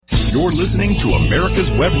You're listening to America's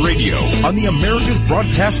Web Radio on the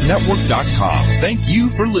AmericasBroadcastNetwork.com. Thank you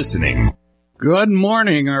for listening. Good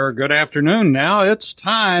morning or good afternoon now. It's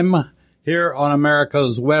time here on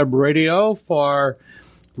America's Web Radio for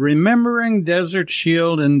Remembering Desert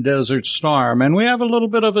Shield and Desert Storm. And we have a little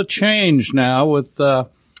bit of a change now with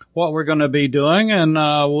what we're going to be doing, and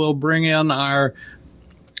we'll bring in our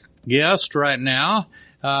guest right now.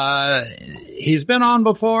 He's been on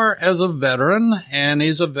before as a veteran, and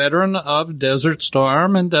he's a veteran of Desert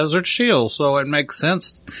Storm and Desert Shield, so it makes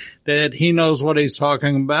sense that he knows what he's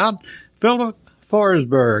talking about. Philip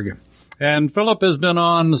Forsberg. And Philip has been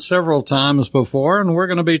on several times before, and we're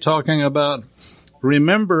going to be talking about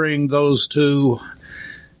remembering those two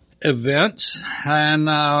events and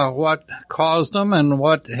what caused them and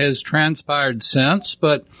what has transpired since.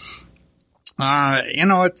 But,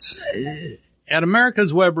 it's at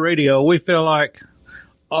America's Web Radio, we feel like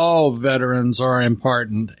all veterans are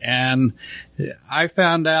important. And I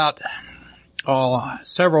found out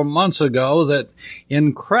several months ago that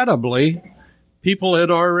incredibly people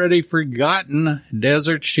had already forgotten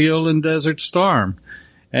Desert Shield and Desert Storm.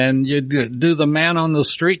 And you'd do the man on the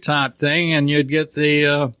street type thing, and you'd get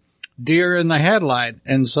the deer in the headlight.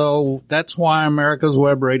 And so that's why America's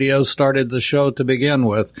Web Radio started the show to begin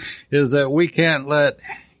with, is that we can't let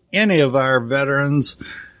any of our veterans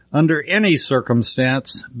under any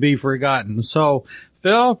circumstance be forgotten. So,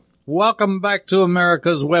 Phil, welcome back to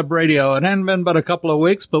America's Web Radio. It hasn't been but a couple of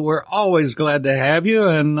weeks, but we're always glad to have you.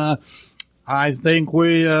 And I think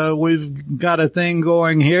we've got a thing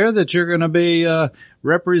going here that you're going to be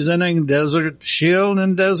representing Desert Shield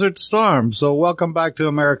and Desert Storm. So welcome back to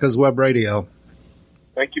America's Web Radio.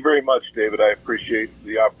 Thank you very much, David. I appreciate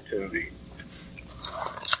the opportunity.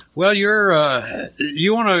 Well,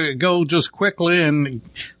 you want to go just quickly and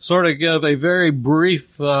sort of give a very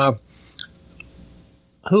brief, who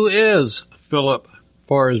is Philip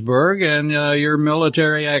Forsberg and your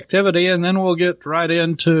military activity, and then we'll get right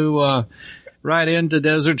into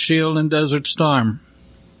Desert Shield and Desert Storm.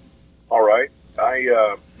 All right.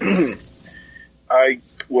 I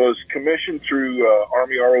was commissioned through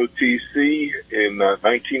Army ROTC in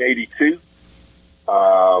 1982,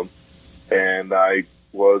 and I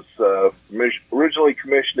was originally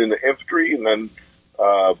commissioned in the infantry, and then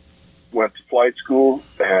went to flight school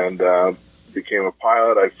and became a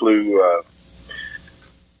pilot. I flew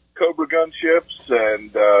Cobra gunships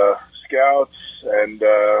and scouts, and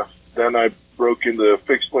then I broke into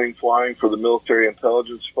fixed-wing flying for the military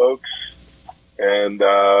intelligence folks. And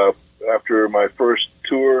after my first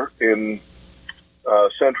tour in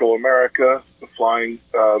Central America, flying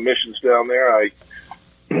missions down there, I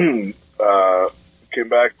came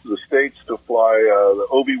back to the States to fly the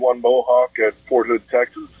OB-1 Mohawk at Fort Hood,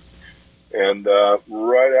 Texas. And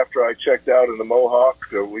right after I checked out in the Mohawk,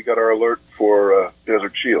 we got our alert for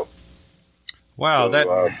Desert Shield. Wow,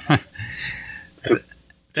 so,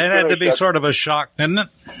 that had to be sort of a shock, didn't it?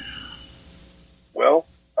 Well,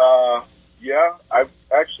 yeah, I've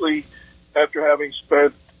actually, after having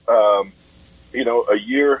spent, a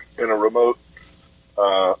year in a remote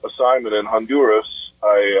assignment in Honduras,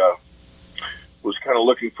 I was kind of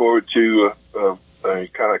looking forward to a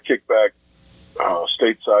kind of kickback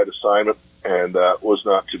stateside assignment, and that was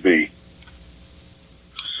not to be.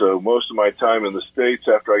 So most of my time in the States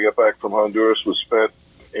after I got back from Honduras was spent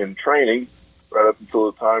in training right up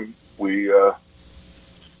until the time we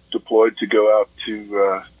deployed to go out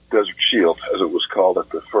to Desert Shield, as it was called at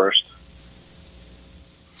the first.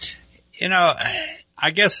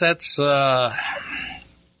 I guess that's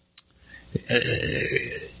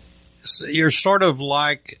you're sort of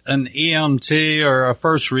like an EMT or a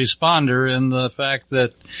first responder in the fact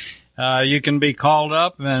that you can be called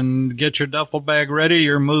up and get your duffel bag ready.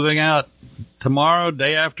 You're moving out tomorrow,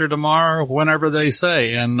 day after tomorrow, whenever they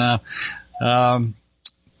say. And the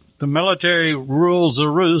military rules the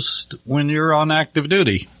roost when you're on active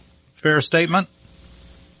duty. Fair statement?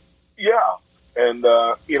 Yeah. And,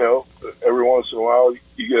 every once in a while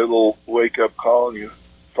you get a little wake-up call and you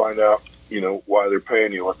find out, why they're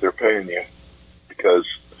paying you what they're paying you. Because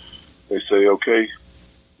they say, okay,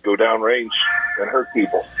 go downrange and hurt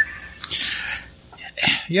people.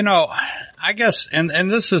 I guess, and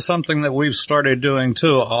this is something that we've started doing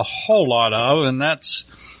too, a whole lot of, and that's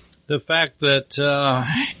the fact that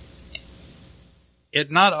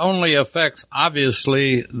it not only affects,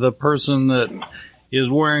 obviously, the person that is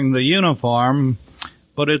wearing the uniform,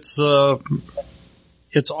 but it's all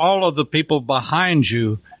of the people behind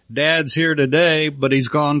you. Dad's here today, but he's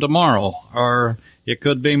gone tomorrow. Or it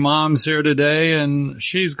could be mom's here today and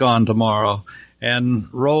she's gone tomorrow. And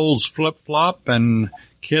roles flip-flop and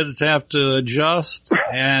kids have to adjust,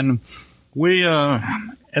 and we,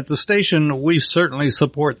 at the station, we certainly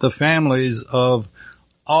support the families of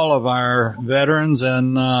all of our veterans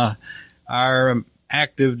and, our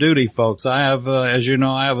active duty folks. I have, as you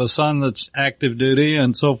know, I have a son that's active duty,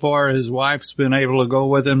 and so far his wife's been able to go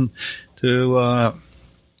with him to,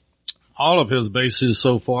 all of his bases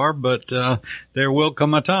so far, but, there will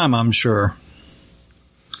come a time, I'm sure.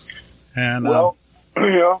 And, well,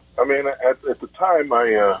 you know, I mean, at the time,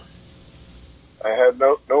 I had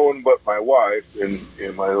no one but my wife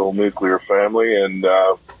in my little nuclear family, and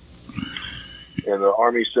the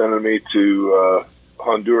Army sent me to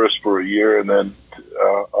Honduras for a year, and then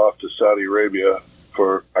off to Saudi Arabia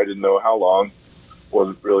for I didn't know how long.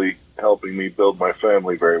 Wasn't really helping me build my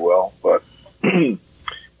family very well, but my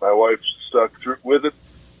wife stuck through it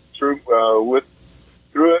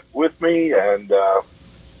with me, and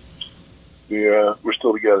we're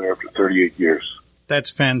still together after 38 years.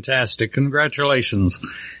 That's fantastic. Congratulations.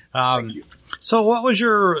 Thank you. So what was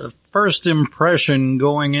your first impression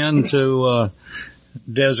going into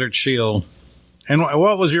Desert Shield? And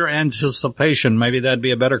what was your anticipation? Maybe that'd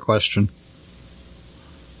be a better question.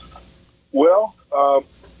 Well,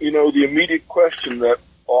 you know, the immediate question that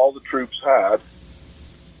all the troops had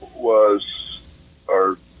was,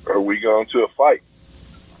 are we going to a fight?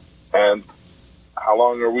 And how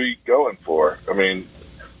long are we going for? I mean,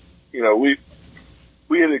 you know, we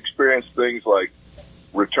had experienced things like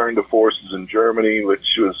return to forces in Germany,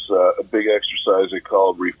 which was a big exercise they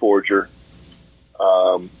called Reforger.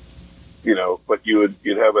 You know, but you'd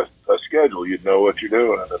have a schedule. You'd know what you're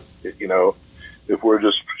doing. And, you know, if we're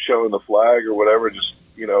just showing the flag or whatever, just,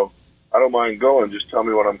 you know, I don't mind going. Just tell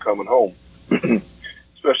me when I'm coming home.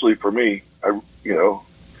 Especially for me, you know,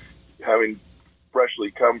 having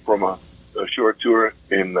freshly come from a short tour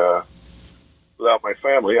without my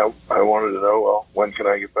family, I wanted to know, well, when can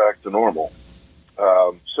I get back to normal?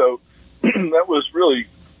 So that was really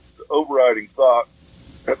the overriding thought,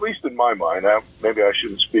 at least in my mind. Maybe I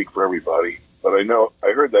shouldn't speak for everybody, but I know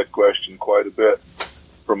I heard that question quite a bit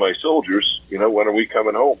from my soldiers. You know, when are we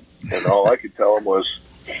coming home? And all I could tell them was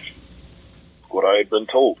what I had been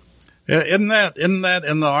told. Isn't that in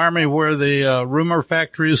the Army where the rumor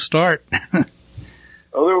factories start?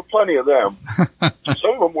 Oh, there were plenty of them.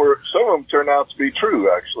 Some of them turned out to be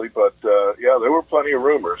true, actually. But yeah, there were plenty of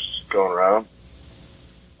rumors going around.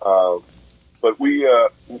 But we,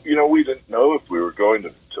 you know, we didn't know if we were going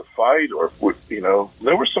to fight or if we, you know,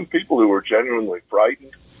 there were some people who were genuinely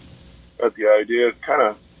frightened at the idea. It kind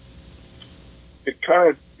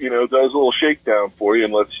of, you know, does a little shakedown for you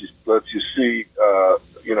and lets you see,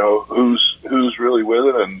 you know, who's really with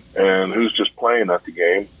it and who's just playing at the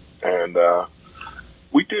game. And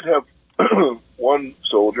we did have one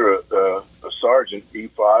soldier, a sergeant,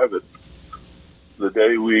 E5, at the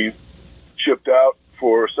day we shipped out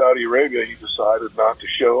for Saudi Arabia, he decided not to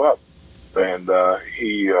show up. And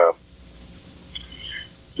he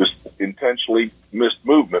just intentionally missed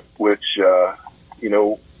movement, which, you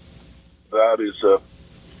know, that is a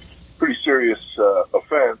pretty serious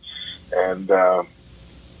offense. And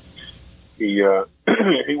he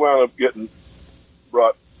wound up getting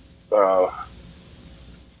brought,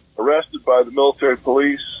 arrested by the military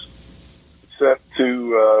police, sent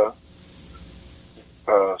to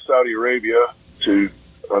Saudi Arabia to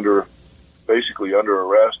basically under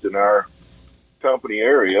arrest in our company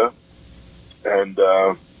area. And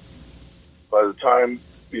by the time,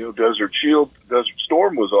 you know, Desert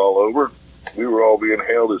Storm was all over, we were all being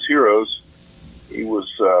hailed as heroes. He was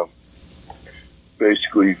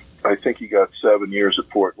basically, I think he got 7 years at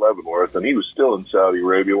Fort Leavenworth, and he was still in Saudi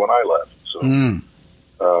Arabia when I left. So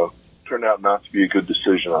turned out not to be a good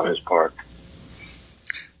decision on his part.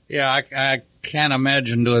 Yeah, I can't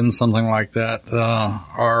imagine doing something like that,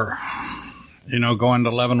 or, you know, going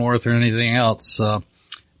to Leavenworth or anything else.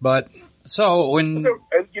 But so when,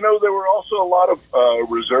 and you know, there were also a lot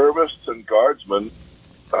of reservists and guardsmen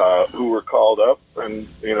who were called up, and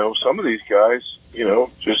you know, some of these guys, you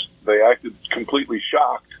know, just they acted completely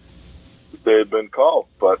shocked that they had been called.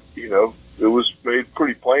 But you know, it was made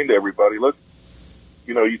pretty plain to everybody. Look,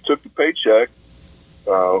 you know, you took the paycheck,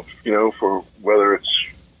 you know, for whether it's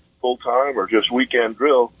full time or just weekend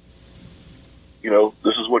drill, you know,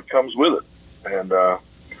 this is what comes with it. And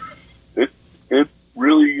it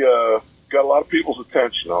really got a lot of people's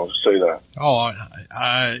attention, I'll just say that. Oh,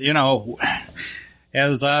 you know,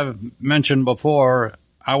 as I've mentioned before,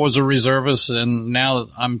 I was a reservist, and now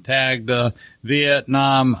I'm tagged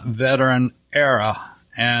Vietnam veteran era.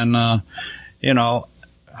 And, you know,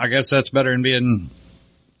 I guess that's better than being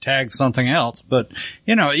tagged something else. But,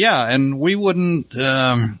 you know, yeah, and we wouldn't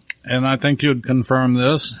and I think you'd confirm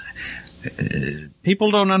this,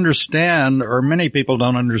 people don't understand, or many people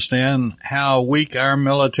don't understand, how weak our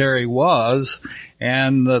military was,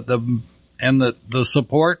 and the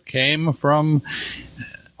support came from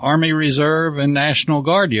Army Reserve and National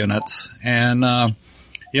Guard units. And,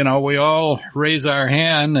 we all raise our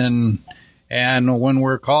hand, and when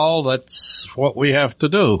we're called, that's what we have to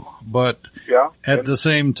do. But at the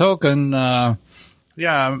same token,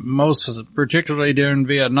 most, particularly during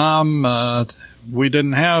Vietnam, we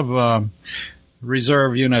didn't have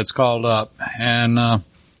reserve units called up, and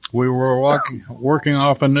we were working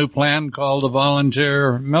off a new plan called the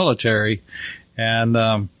volunteer military, and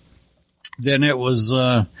then it was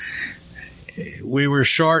we were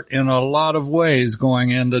short in a lot of ways going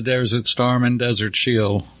into Desert Storm and Desert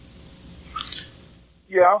Shield.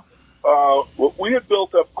 Yeah, well, we had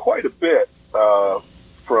built up quite a bit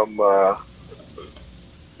from. I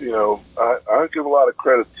give a lot of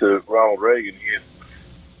credit to Ronald Reagan. He had,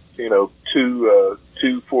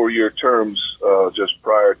 two 4-year terms just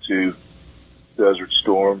prior to Desert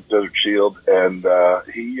Storm, Desert Shield, and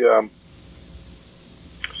he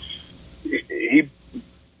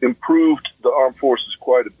improved the armed forces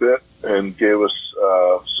quite a bit and gave us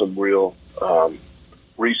some real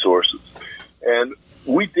resources. And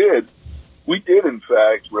we did in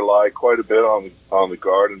fact rely quite a bit on the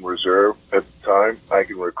Guard and Reserve at the time. I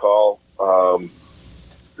can recall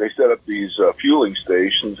they set up these fueling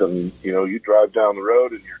stations, and you drive down the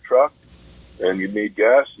road in your truck and you need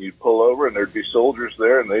gas, and you'd pull over and there'd be soldiers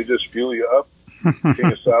there, and they just fuel you up.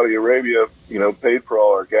 King of Saudi Arabia, paid for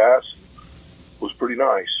all our gas. It was pretty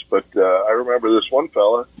nice. But I remember this one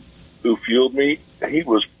fella who fueled me, and he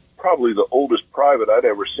was probably the oldest private I'd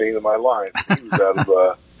ever seen in my life. He was out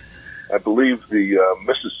of I believe the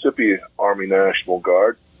Mississippi Army National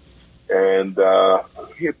Guard, and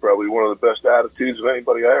he had probably one of the best attitudes of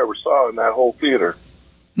anybody I ever saw in that whole theater.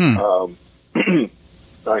 Nice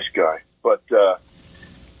guy. But,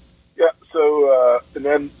 and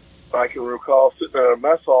then I can recall sitting at a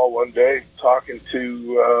mess hall one day talking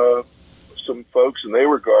to some folks, and they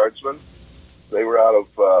were guardsmen. They were out of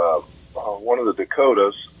one of the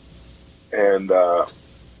Dakotas, and I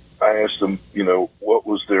asked them, what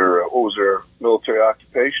was their military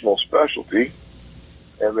occupational specialty,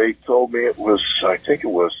 and they told me I think it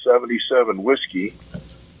was 77 whiskey.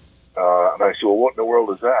 And I said, well, what in the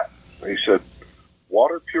world is that? And he said,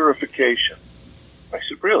 water purification. I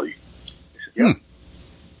said, really? He said, yeah.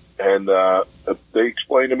 And they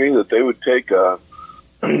explained to me that they would take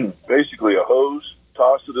basically a hose,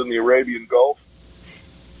 toss it in the Arabian Gulf,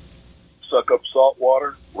 suck up salt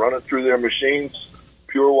water, run it through their machines.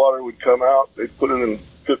 Pure water would come out. They'd put it in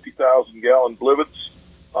 50,000-gallon blivets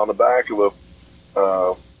on the back of a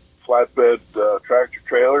flatbed tractor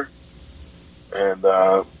trailer, and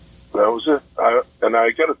that was it. I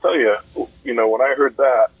got to tell you, when I heard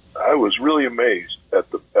that, I was really amazed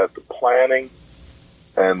at the planning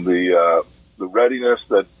and the readiness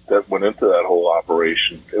that went into that whole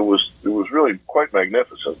operation. It was really quite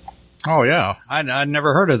magnificent. Oh yeah, I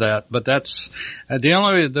never heard of that, but that's the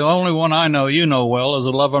only one I know well is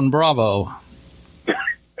 11 Bravo.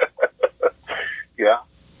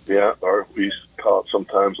 Yeah, or we used to call it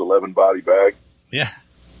sometimes 11 Body Bag. Yeah.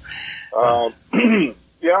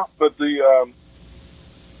 Yeah, but a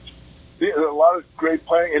lot of great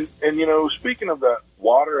planning, and speaking of that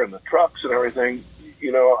water and the trucks and everything,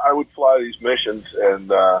 I would fly these missions,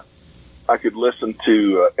 and I could listen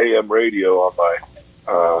to AM radio on my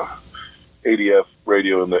ADF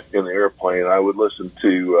radio in the airplane. I would listen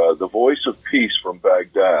to the Voice of Peace from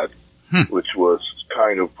Baghdad, which was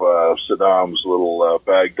kind of Saddam's little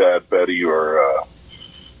Baghdad Betty or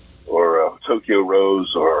Tokyo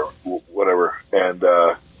Rose or whatever. And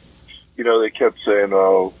they kept saying,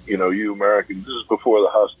 "Oh, you Americans." This is before the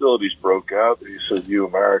hostilities broke out. He said, "You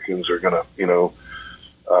Americans are gonna,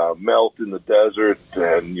 melt in the desert,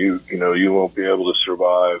 and you won't be able to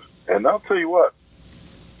survive." And I'll tell you what.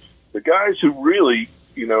 The guys who really,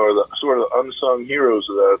 are the sort of unsung heroes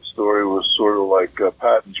of that story was sort of like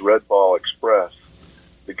Patton's Red Ball Express.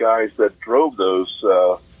 The guys that drove those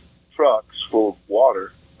trucks full of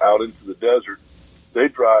water out into the desert, they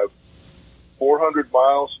drive 400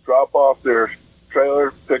 miles, drop off their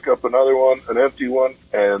trailer, pick up another one, an empty one,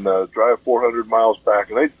 and drive 400 miles back.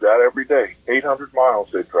 And they do that every day. 800 miles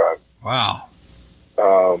they drive. Wow.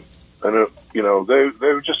 They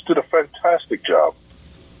just did a fantastic job.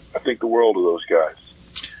 I think the world of those guys.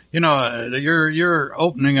 You're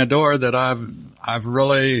opening a door that I've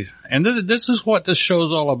really, and this is what this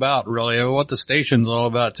show's all about, really, what the station's all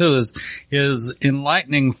about too, is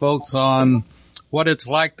enlightening folks on what it's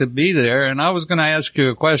like to be there. And I was going to ask you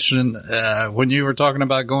a question when you were talking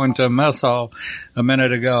about going to a mess hall a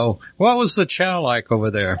minute ago. What was the chow like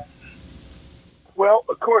over there? Well,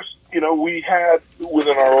 of course, we had,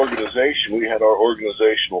 within our organization, we had our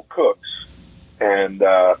organizational cooks. And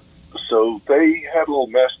so they had a little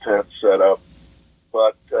mess tent set up.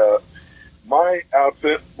 But my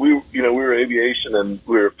outfit, we were aviation and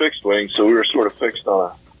we were fixed wing, so we were sort of fixed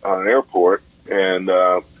on an airport. And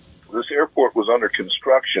this airport was under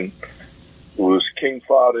construction. It was King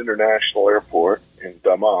Fahd International Airport in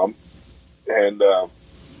Dammam. And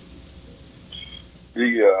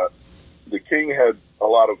the king had a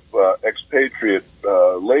lot of expatriate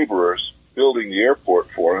laborers building the airport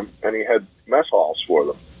for him, and he had mess halls for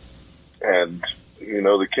them. And,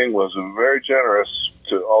 the king was very generous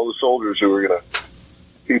to all the soldiers who were going to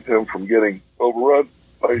keep him from getting overrun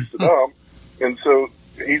by Saddam. And so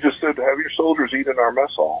he just said, have your soldiers eat in our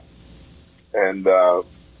mess hall. And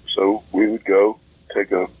so we would go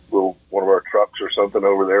take one of our trucks or something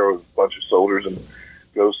over there with a bunch of soldiers and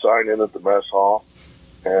go sign in at the mess hall.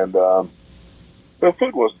 And the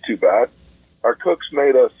food wasn't too bad. Our cooks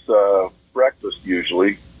made us breakfast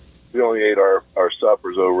usually. We only ate our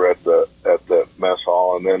suppers over at the mess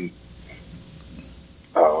hall, and then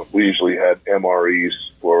we usually had MREs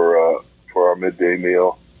for our midday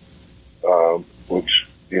meal, which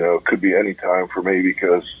could be any time for me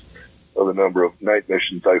because of the number of night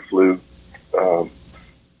missions I flew. I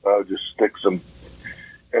would just stick some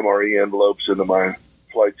MRE envelopes into my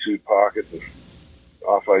flight suit pocket and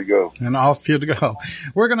off I go. And off you'd go.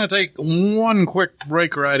 We're going to take one quick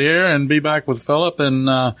break right here and be back with Philip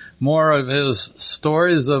and more of his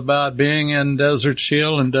stories about being in Desert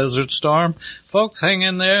Shield and Desert Storm. Folks, hang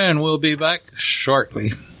in there and we'll be back shortly.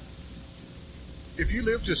 If you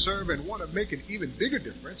live to serve and want to make an even bigger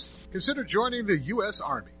difference, consider joining the U.S.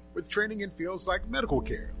 Army. With training in fields like medical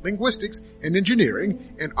care, linguistics, and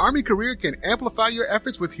engineering, an Army career can amplify your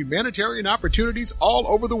efforts with humanitarian opportunities all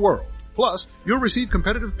over the world. Plus, you'll receive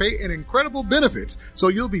competitive pay and incredible benefits, so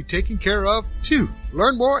you'll be taken care of, too.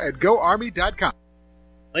 Learn more at GoArmy.com.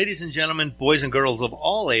 Ladies and gentlemen, boys and girls of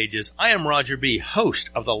all ages, I am Roger B., host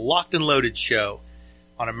of the Locked and Loaded Show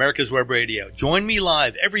on America's Web Radio. Join me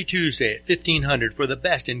live every Tuesday at 1500 for the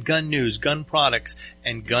best in gun news, gun products,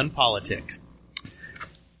 and gun politics.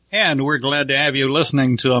 And we're glad to have you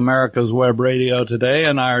listening to America's Web Radio today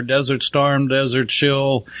and our Desert Storm, Desert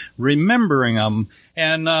Shield, remembering them.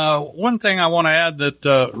 And one thing I want to add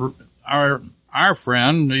that our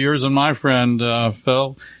friend, yours and my friend,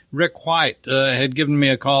 Phil, Rick White, had given me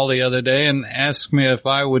a call the other day and asked me if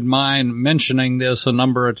I would mind mentioning this a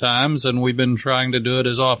number of times, and we've been trying to do it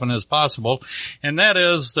as often as possible. And that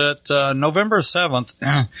is that November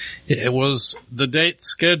 7th, it was the date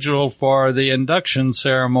scheduled for the induction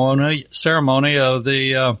ceremony of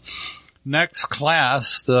the next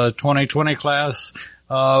class, the 2020 class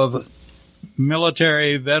of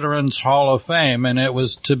Military Veterans Hall of Fame, and it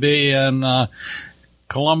was to be in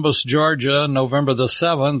Columbus, Georgia, November the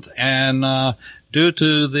 7th, and due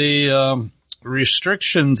to the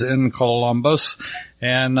restrictions in Columbus,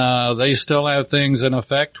 and they still have things in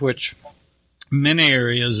effect, which many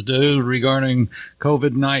areas do regarding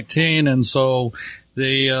COVID-19, and so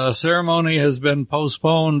the ceremony has been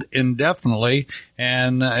postponed indefinitely,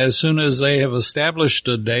 and as soon as they have established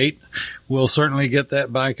a date, we'll certainly get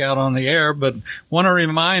that back out on the air. But want to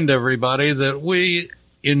remind everybody that we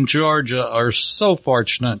in Georgia are so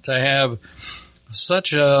fortunate to have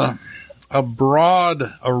such a broad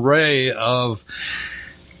array of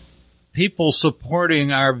people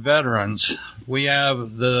supporting our veterans. We have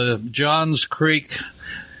the Johns Creek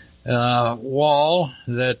wall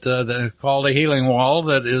that they call the Healing Wall,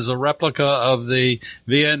 that is a replica of the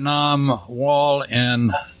Vietnam Wall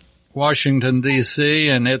in Washington, D.C.,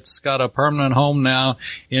 and it's got a permanent home now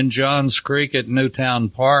in Johns Creek at Newtown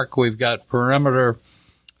Park. We've got Perimeter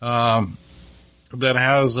that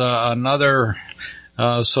has another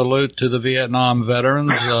salute to the Vietnam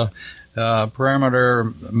veterans,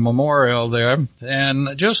 Perimeter Memorial there.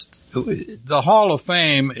 And just the Hall of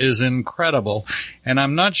Fame is incredible. And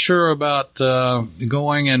I'm not sure about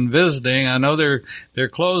going and visiting. I know they're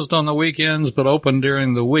closed on the weekends but open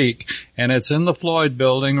during the week. And it's in the Floyd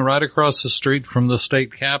Building right across the street from the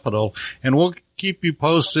state capitol. And we'll keep you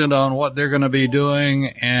posted on what they're going to be doing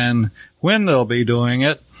and when they'll be doing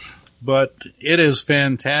it. But it is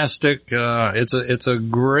fantastic. It's a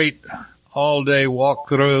great all-day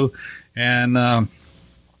walkthrough, and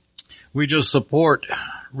we just support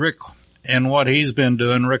Rick in what he's been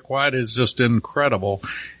doing. Rick White is just incredible.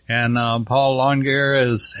 And Paul Longear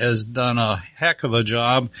has done a heck of a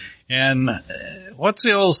job. And what's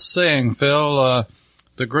the old saying, Phil?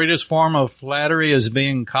 The greatest form of flattery is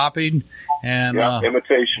being copied. And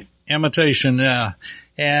imitation. Imitation, yeah.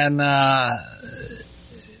 And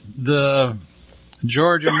the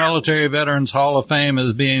Georgia Military Veterans Hall of Fame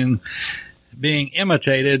is being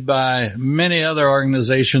imitated by many other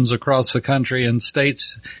organizations across the country, and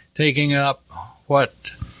states taking up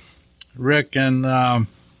what Rick and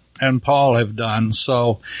Paul have done.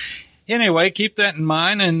 So anyway, keep that in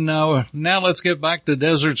mind. And now let's get back to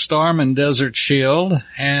Desert Storm and Desert Shield.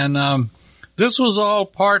 And this was all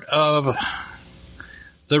part of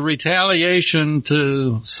the retaliation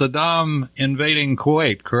to Saddam invading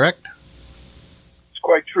Kuwait, correct? It's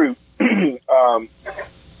quite true.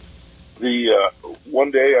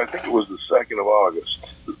 One day, I think it was the 2nd of August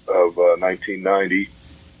of 1990,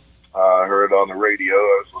 I heard on the radio,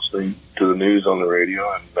 I was listening to the news on the radio,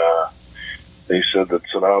 and they said that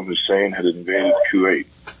Saddam Hussein had invaded Kuwait.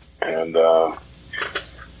 And,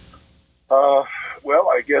 well,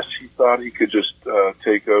 I guess he thought he could just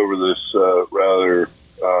take over this rather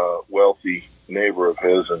wealthy neighbor of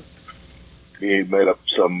his, and he made up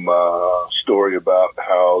some story about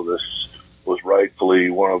how this was rightfully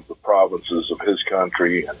one of the provinces of his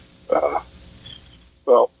country. And,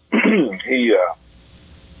 well,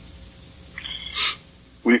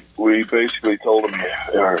 we basically told him,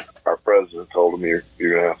 our president told him, you're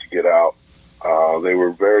going to have to get out. They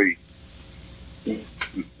were very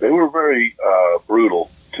brutal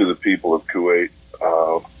to the people of Kuwait.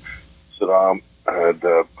 Saddam had,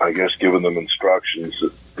 I guess, given them instructions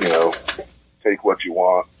that, take what you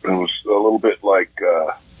want. It was a little bit like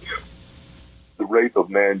the rape of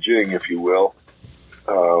Nanjing, if you will.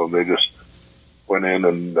 They just went in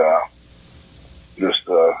and just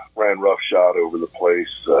ran roughshod over the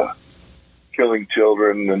place, killing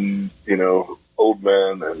children and, old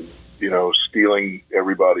men and, stealing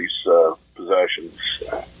everybody's possessions.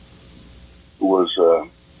 It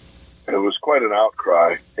was quite an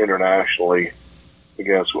outcry internationally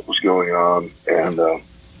against what was going on. And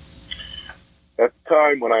at the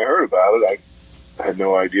time when I heard about it, I had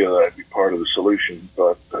no idea that I'd be part of the solution.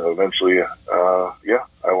 But eventually, I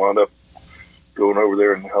wound up going over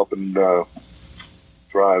there and helping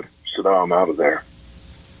drive Saddam out of there.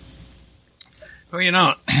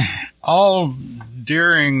 Well, all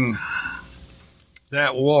during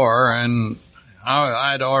that war, and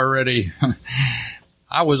I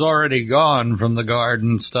was already gone from the Guard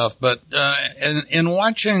and stuff, but in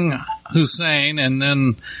watching Hussein, and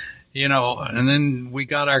then we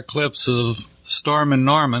got our clips of Storm and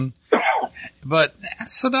Norman, but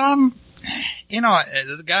Saddam,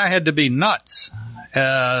 the guy had to be nuts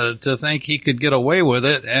to think he could get away with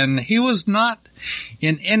it, and he was not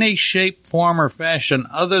in any shape, form, or fashion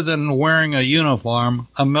other than wearing a uniform,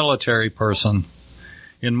 a military person,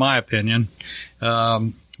 in my opinion.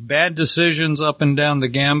 Bad decisions up and down the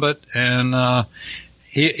gambit, and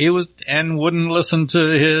he was, and wouldn't listen to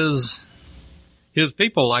his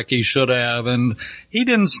people like he should have, and he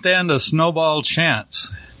didn't stand a snowball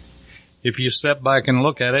chance if you step back and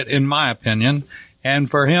look at it, in my opinion. And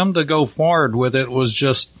for him to go forward with it was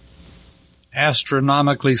just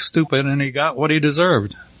astronomically stupid, and he got what he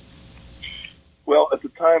deserved. Well, at the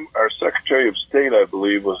time, our Secretary of State, I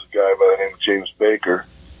believe, was a guy by the name of James Baker,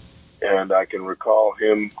 and I can recall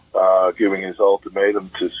him giving his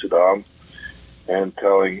ultimatum to Saddam and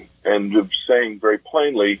saying very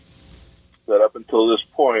plainly that up until this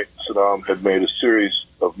point, Saddam had made a series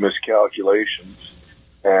of miscalculations,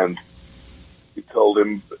 and he told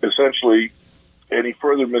him essentially any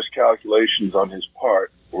further miscalculations on his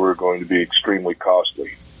part were going to be extremely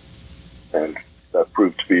costly, and that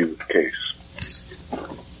proved to be the case.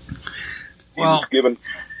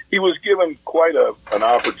 He was given quite an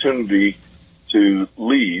opportunity to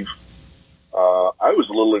leave. I was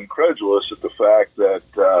a little incredulous at the fact that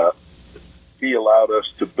he allowed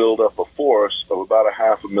us to build up a force of about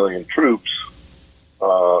 500,000 troops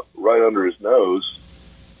right under his nose,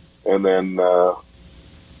 and then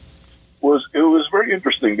it was very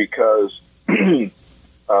interesting because there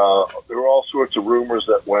were all sorts of rumors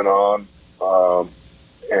that went on,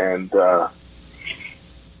 and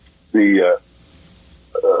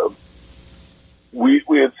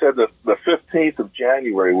we had said that the 15th of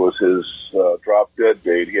January was his drop dead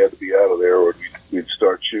date. He had to be out of there or we'd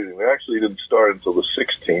start shooting. We actually didn't start until the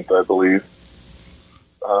 16th, I believe.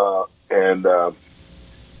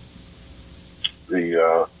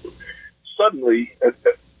 Suddenly,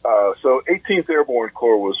 so 18th Airborne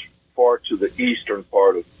Corps was far to the eastern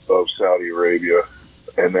part of Saudi Arabia,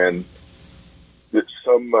 and then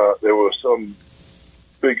there was some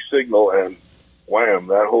big signal, and wham,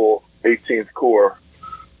 that whole 18th Corps,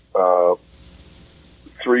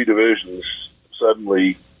 3 divisions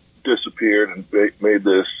suddenly disappeared and made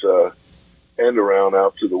this end around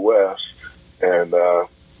out to the west. And I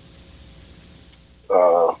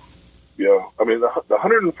mean, the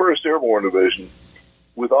 101st Airborne Division,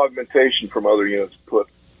 with augmentation from other units, put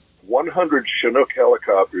 100 Chinook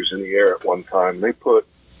helicopters in the air at one time. They put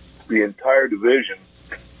the entire division,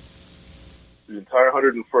 the entire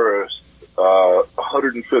 101st,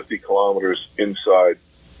 150 kilometers inside,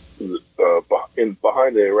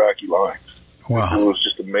 behind the Iraqi lines. Wow. It was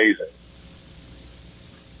just amazing.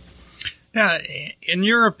 Now, in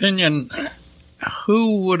your opinion,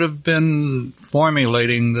 who would have been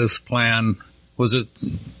formulating this plan? Was it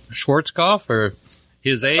Schwarzkopf or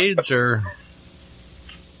his aides, or?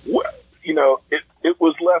 Well, it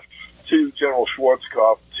was left to General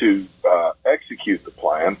Schwarzkopf to execute the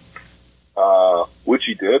plan, which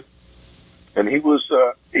he did, and he was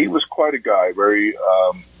quite a guy, very,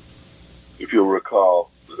 if you'll recall,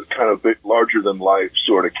 kind of big, larger than life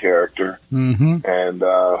sort of character, and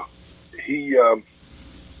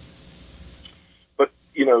but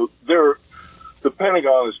the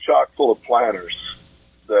Pentagon is chock full of planners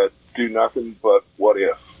that do nothing but what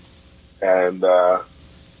if, and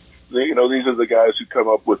these are the guys who come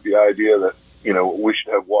up with the idea that we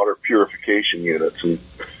should have water purification units and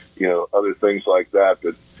other things like that.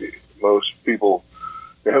 That most people,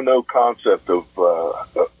 they have no concept of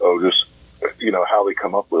just how they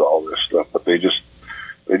come up with all this stuff, but they just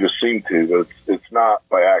seem to. But it's not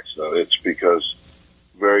by accident. It's because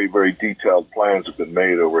very, very detailed plans have been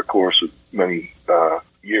made over a course of many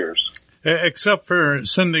years. Except for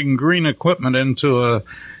sending green equipment into a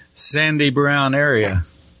sandy brown area.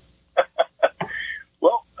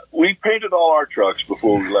 Well, we painted all our trucks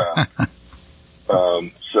before we left,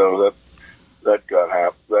 so that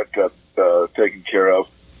got taken care of.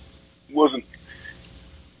 Wasn't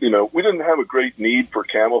we didn't have a great need for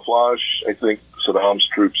camouflage. I think Saddam's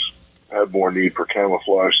troops had more need for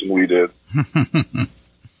camouflage than we did.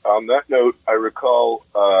 On that note, I recall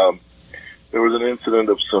there was an incident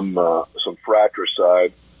of some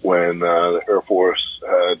fratricide when the Air Force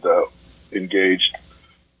had engaged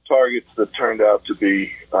targets that turned out to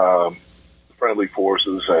be friendly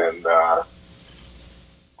forces, and of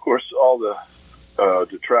course all the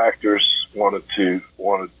detractors wanted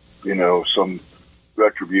some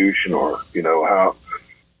retribution, or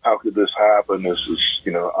how could this happen? This is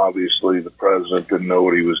obviously the president didn't know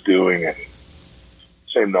what he was doing, and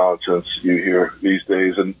same nonsense you hear these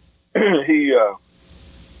days. And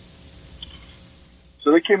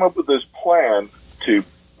so they came up with this plan to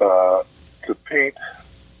paint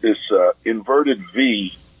this inverted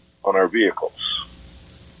V on our vehicles.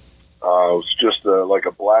 It was just like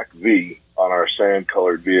a black V on our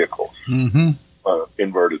sand-colored vehicles,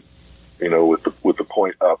 inverted, with the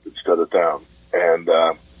point up instead of down. And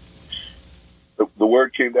the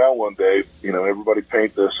word came down one day, everybody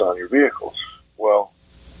paint this on your vehicles. Well,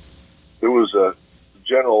 there was a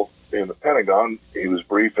general in the Pentagon. He was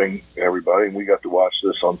briefing everybody, and we got to watch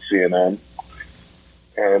this on CNN.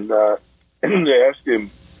 And they asked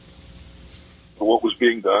him what was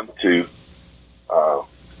being done to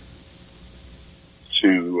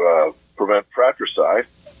prevent fratricide.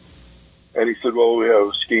 And he said, well, we have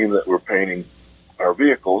a scheme that we're painting our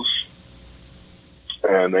vehicles.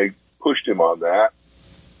 And they pushed him on that.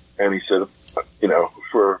 And he said,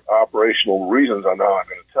 for operational reasons, I'm not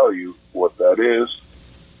going to tell you what that is.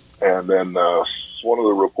 And then one of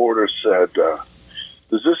the reporters said,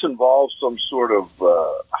 does this involve some sort of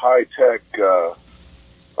high-tech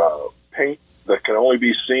paint that can only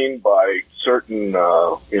be seen by certain,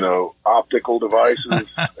 optical devices?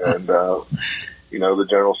 And, the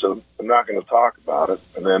general said, I'm not going to talk about it.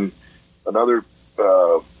 And then another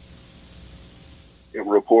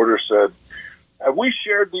reporter said, have we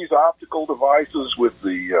shared these optical devices with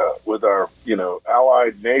with our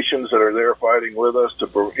allied nations that are there fighting with us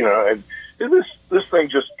and this thing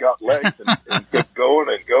just got legs and kept going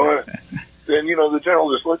and going. Then the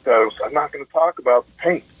general just looked at him and said, I'm not going to talk about the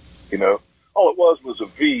paint. All it was a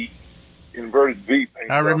V, inverted V paint.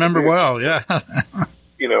 I remember well, yeah.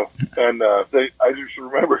 And I just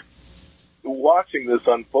remember watching this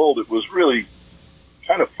unfold. It was really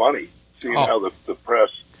kind of funny seeing how the press,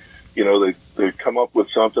 they come up with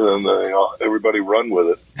something and everybody run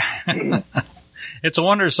with it. It's a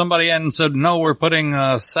wonder somebody hadn't said, no, we're putting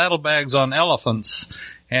saddlebags on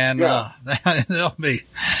elephants, and they'll be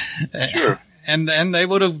sure. And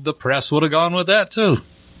the press would have gone with that too.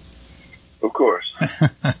 Of course.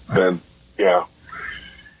 And yeah.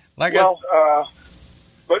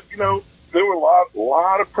 but there were a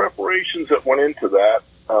lot of preparations that went into that.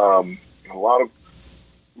 A lot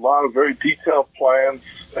of very detailed plans,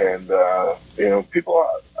 and people.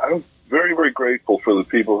 I'm very, very grateful for the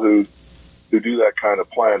people who do that kind of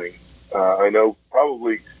planning. I know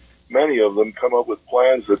probably many of them come up with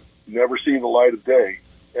plans that never see the light of day,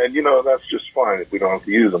 and that's just fine if we don't have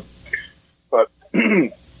to use them. But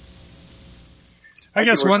I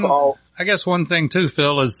guess one thing too,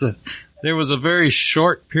 Phil, is that there was a very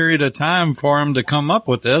short period of time for him to come up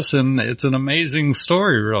with this, and it's an amazing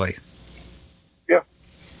story, really.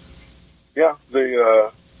 Yeah.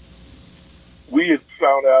 We had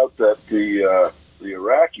found out that the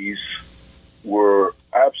Iraqis were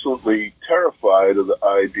absolutely terrified of the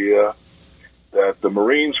idea that the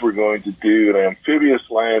Marines were going to do an amphibious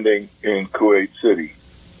landing in Kuwait City.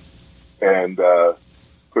 And, of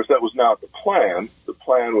course, that was not the plan. The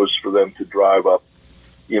plan was for them to drive up,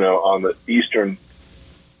 on the eastern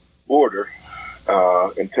border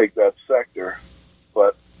and take that sector.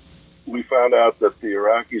 But we found out that the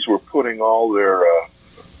Iraqis were putting all their,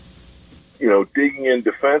 digging in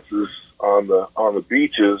defenses on the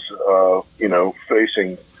beaches,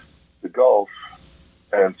 facing the Gulf,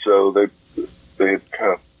 and so they had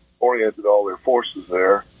kind of oriented all their forces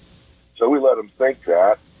there. So we let them think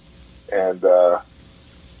that, and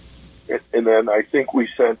then I think we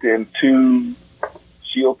sent in 2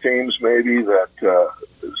 SEAL teams maybe that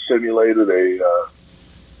simulated a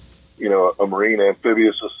Marine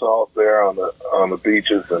amphibious assault there on the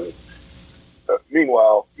beaches, and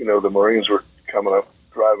meanwhile, the Marines were coming up,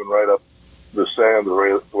 driving right up the sand the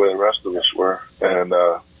way the rest of us were, and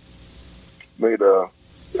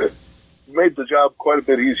it made the job quite a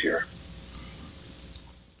bit easier.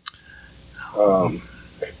 I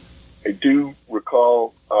do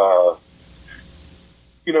recall,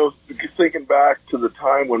 thinking back to the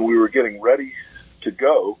time when we were getting ready to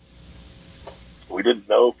go. We didn't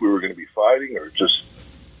know if we were going to be fighting or just,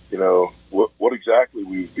 what exactly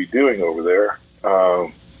we would be doing over there.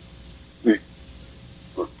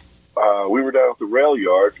 We were down at the rail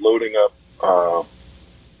yard loading up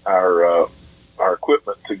our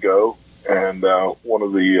equipment to go, and one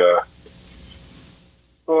of the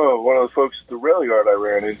folks at the rail yard I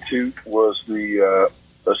ran into was the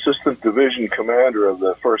assistant division commander of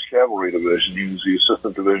the 1st Cavalry Division. He was the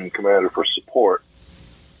assistant division commander for support,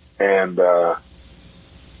 and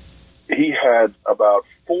he had about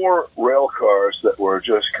 4 rail cars that were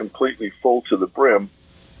just completely full to the brim.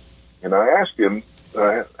 And I asked him,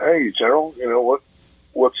 "Hey, General,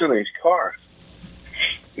 what's in these cars?"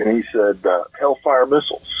 And he said, "Hellfire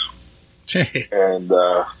missiles." And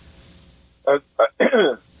I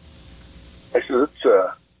said,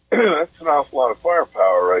 "That's an awful lot of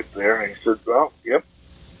firepower right there." And he said, "Well, yep."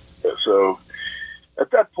 So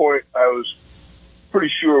at that point, I was pretty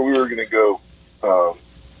sure we were going to go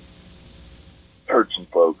hurt some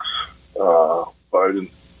folks, but I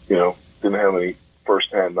didn't have any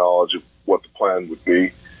firsthand knowledge of what the plan would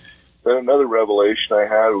be. Then another revelation I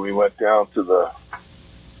had when we went down to the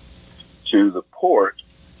port,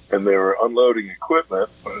 and they were unloading equipment,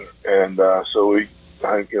 and so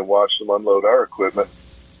I watched them unload our equipment,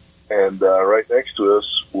 and right next to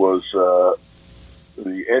us was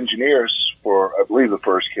the engineers for, I believe, the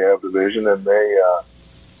 1st Cav Division, and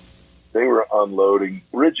they were unloading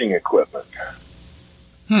bridging equipment.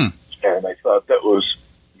 And I thought that was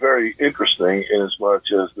very interesting, in as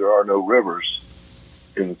much as there are no rivers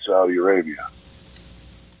in Saudi Arabia.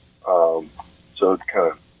 So it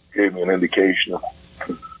kind of gave me an indication of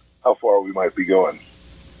how far we might be going.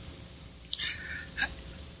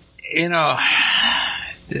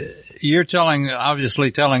 You're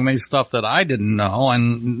obviously telling me stuff that I didn't know,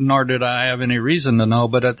 and nor did I have any reason to know.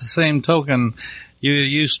 But at the same token,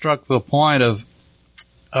 you struck the point of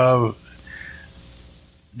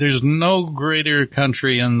there's no greater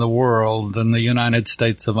country in the world than the United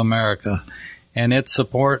States of America, and its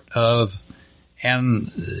support of and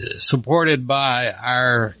supported by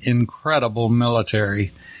our incredible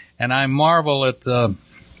military. And I marvel at the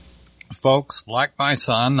folks like my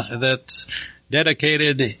son that's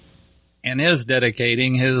dedicated and is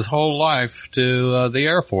dedicating his whole life to the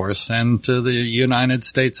Air Force and to the United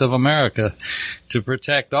States of America to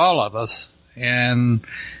protect all of us. And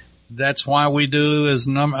that's why we do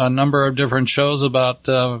a number of different shows about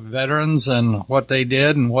veterans and what they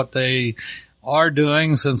did and what they are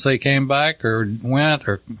doing since they came back or went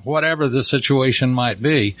or whatever the situation might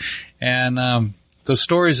be. And the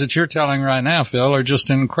stories that you're telling right now, Phil, are just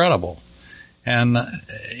incredible. And,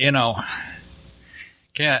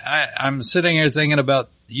 I'm sitting here thinking about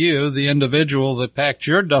you, the individual that packed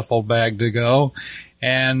your duffel bag to go.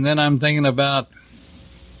 And then I'm thinking about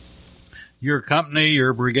your company,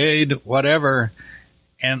 your brigade, whatever,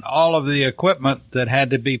 and all of the equipment that had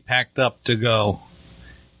to be packed up to go.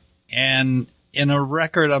 And in a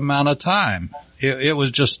record amount of time. It was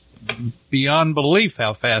just beyond belief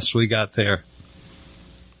how fast we got there,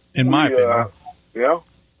 in my opinion. Yeah,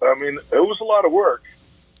 I mean, it was a lot of work,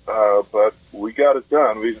 but we got it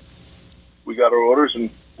done. We got our orders, and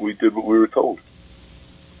we did what we were told.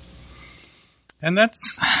 And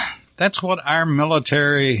that's what our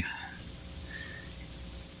military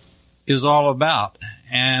is all about.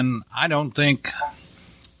 And I don't think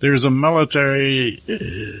there's a military,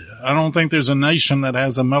 I don't think there's a nation that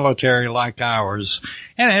has a military like ours.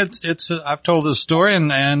 And I've told this story,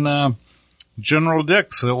 and General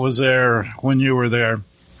Dix, that was there when you were there,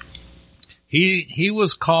 he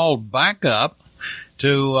was called back up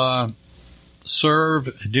to serve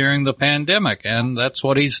during the pandemic, and that's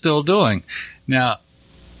what he's still doing. Now,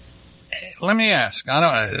 let me ask,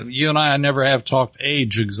 you and I never have talked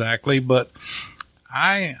age exactly, but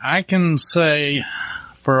I can say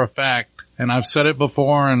for a fact, and I've said it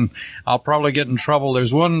before, and I'll probably get in trouble.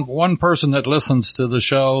 There's one person that listens to the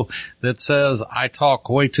show that says I talk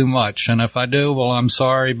way too much, and if I do, well, I'm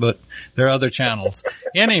sorry, but there are other channels.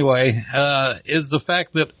 Anyway, is the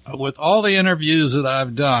fact that with all the interviews that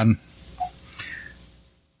I've done,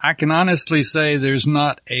 I can honestly say there's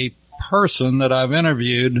not a person that I've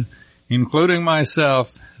interviewed, including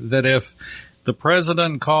myself, that if the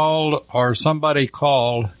president called or somebody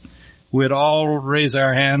called, we'd all raise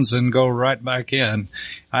our hands and go right back in.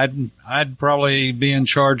 I'd probably be in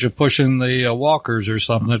charge of pushing the walkers or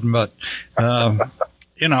something, but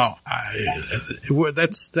you know,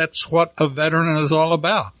 that's what a veteran is all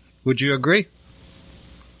about. Would you agree?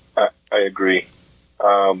 I agree.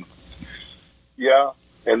 Yeah,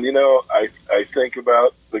 and you know, I think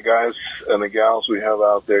about the guys and the gals we have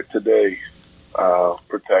out there today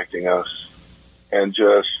protecting us, and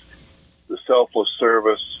just the selfless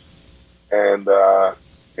service. And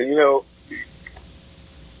you know,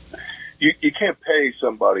 you can't pay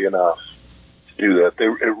somebody enough to do that.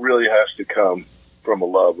 It really has to come from a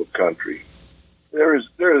love of country. There is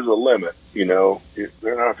a limit, you know.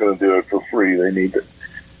 They're not going to do it for free. They need to,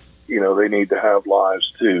 you know, they need to have lives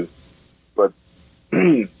too. But,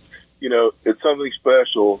 you know, it's something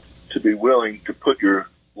special to be willing to put your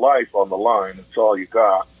life on the line. It's all you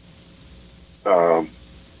got, to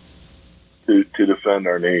defend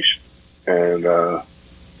our nation. And,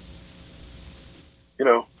 you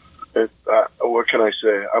know, what can I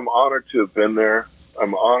say? I'm honored to have been there.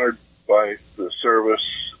 I'm honored by the service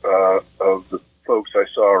of the folks I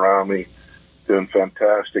saw around me doing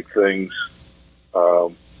fantastic things.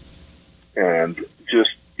 And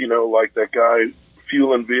just, you know, like that guy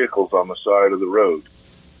fueling vehicles on the side of the road.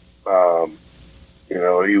 You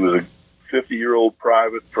know, he was a 50-year-old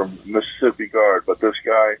private from Mississippi Guard, but this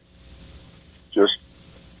guy just,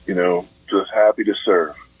 you know, just happy to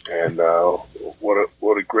serve. And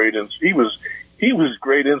what a great he was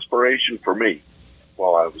great inspiration for me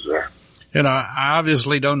while I was there. You know, I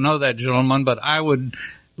obviously don't know that gentleman, but I would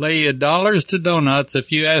lay you dollars to donuts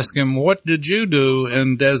if you ask him, what did you do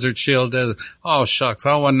in Desert Shield? Oh shucks,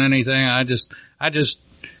 I wasn't anything. I just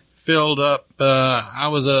filled up. I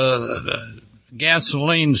was a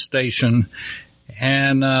gasoline station,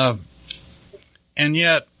 and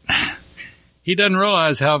yet he doesn't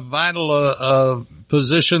realize how vital a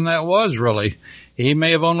position that was, really. He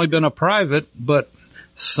may have only been a private, but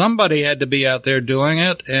somebody had to be out there doing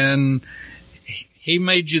it, and he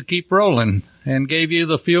made you keep rolling and gave you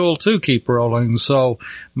the fuel to keep rolling. So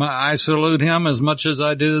I salute him as much as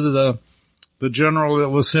I do the general that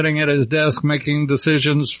was sitting at his desk making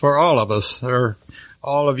decisions for all of us, or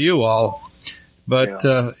all of you all. But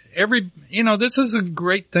you know, this is a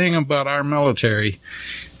great thing about our military.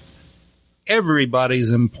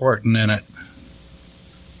 Everybody's important in it.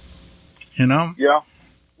 You know? Yeah.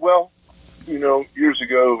 Well, you know, years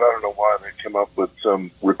ago, I don't know why they came up with some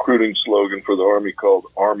recruiting slogan for the Army called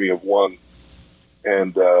Army of One.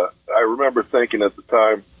 And I remember thinking at the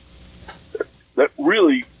time that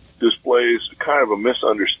really displays kind of a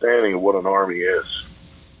misunderstanding of what an Army is.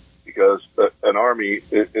 Because an Army,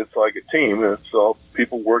 it's like a team. It's all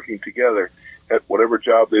people working together at whatever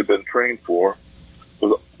job they've been trained for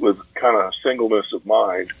with kind of singleness of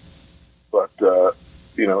mind. But,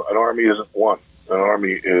 you know, an Army isn't one. An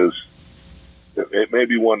Army is, it may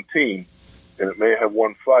be one team, and it may have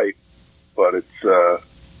one fight, but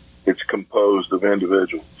it's composed of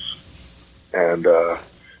individuals. And,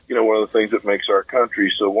 you know, one of the things that makes our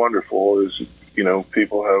country so wonderful is, you know,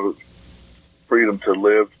 people have freedom to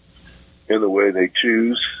live in the way they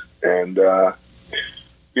choose. And,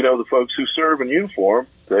 you know, the folks who serve in uniform,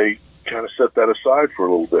 they kind of set that aside for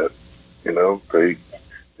a little bit. You know, they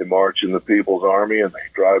march in the people's army, and they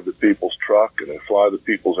drive the people's truck, and they fly the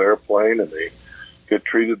people's airplane, and they get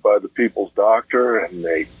treated by the people's doctor, and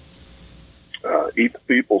they eat the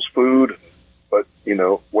people's food. But, you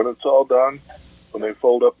know, when it's all done, when they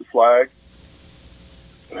fold up the flag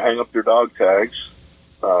and hang up their dog tags,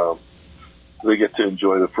 they get to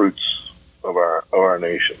enjoy the fruits of our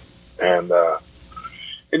nation. And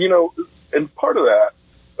you know, and part of that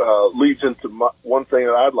leads into one thing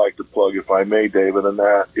that I'd like to plug, if I may, David, and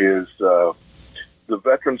that is the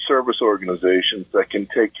veteran service organizations that can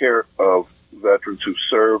take care of veterans who've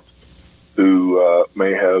served, who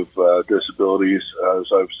may have disabilities. As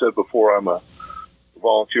I've said before, I'm a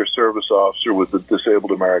volunteer service officer with the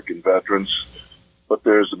Disabled American Veterans, but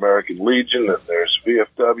there's American Legion, and there's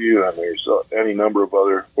VFW, and there's any number of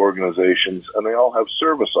other organizations, and they all have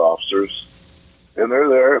service officers, and they're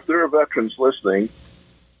there. If there are veterans listening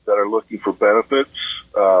that are looking for benefits,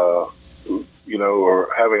 you know, or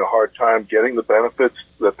having a hard time getting the benefits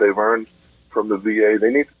that they've earned from the VA,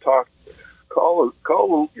 they need to call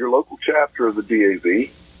your local chapter of the DAV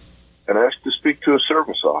and ask to speak to a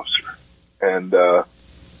service officer. And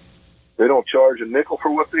they don't charge a nickel for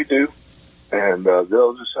what they do, and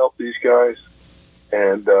they'll just help these guys.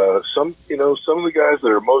 And some of the guys that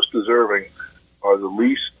are most deserving are the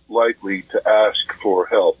least likely to ask for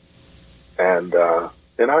help. And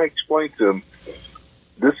I explained to them,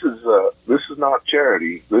 this is not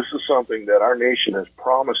charity. This is something that our nation has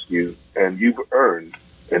promised you, and you've earned,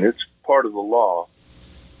 and it's part of the law.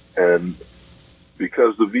 And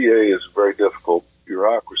because the VA is a very difficult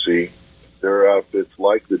bureaucracy, there are outfits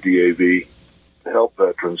like the DAV to help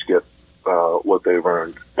veterans get what they've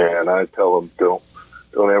earned. And I tell them, don't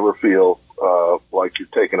ever feel like you're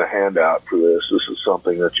taking a handout for this. This is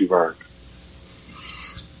something that you've earned.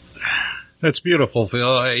 That's beautiful,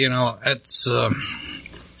 Phil. You know, it's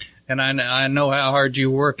and I know how hard you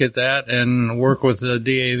work at that and work with the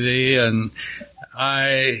DAV, and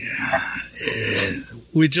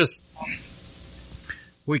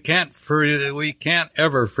we can't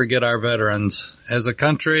ever forget our veterans as a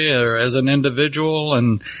country or as an individual.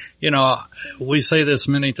 And, you know, we say this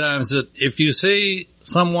many times, that if you see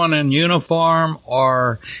someone in uniform,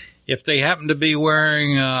 or if they happen to be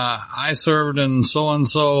wearing, I served in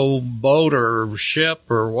so-and-so boat or ship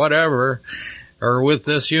or whatever, or with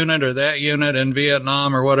this unit or that unit in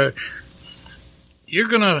Vietnam or whatever,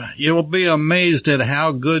 you'll be amazed at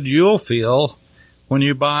how good you'll feel when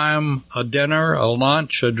you buy them a dinner, a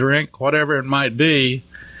lunch, a drink, whatever it might be.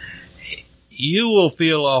 You will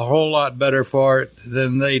feel a whole lot better for it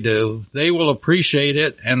than they do. They will appreciate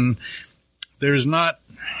it, and there's not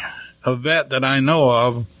a vet that I know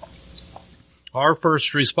of, our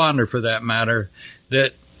first responder for that matter,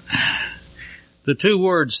 that the two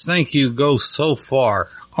words thank you go so far.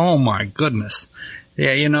 Oh my goodness.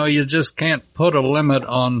 Yeah, you know, you just can't put a limit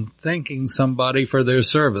on thanking somebody for their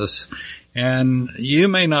service. And you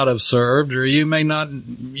may not have served, or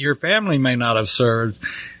your family may not have served,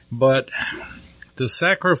 but the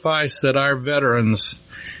sacrifice that our veterans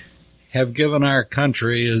have given our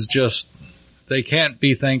country is just, they can't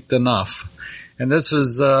be thanked enough. And this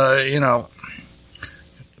is,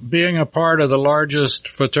 being a part of the largest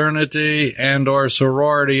fraternity and or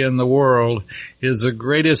sorority in the world is the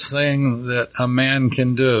greatest thing that a man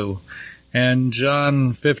can do. And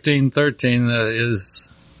John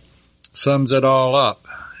 15:13 sums it all up.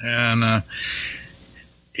 And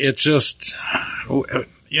it just,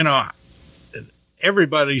 you know,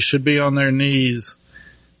 everybody should be on their knees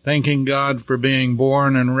thanking God for being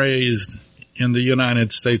born and raised in the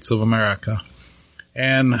United States of America.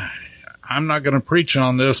 And I'm not going to preach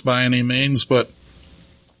on this by any means, but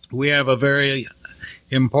we have a very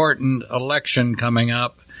important election coming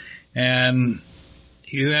up, and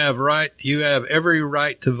you have every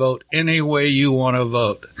right to vote any way you want to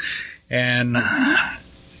vote. And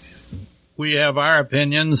we have our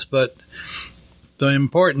opinions, but the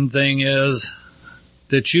important thing is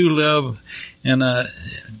that you live in a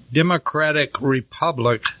democratic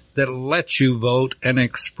republic that lets you vote and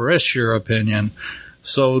express your opinion.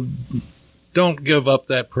 So don't give up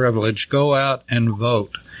that privilege. Go out and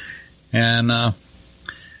vote. And,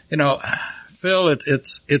 Phil,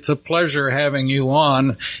 it's a pleasure having you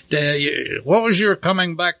on. What was your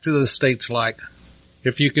coming back to the States like?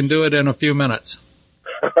 If you can do it in a few minutes.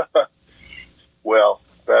 Well,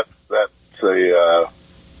 that's a,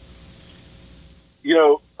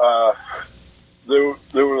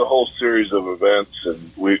 there were a whole series of events,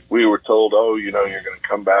 and we were told, oh, you're going to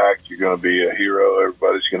come back, you're going to be a hero,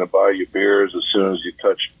 everybody's going to buy you beers as soon as you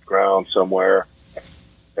touch ground somewhere.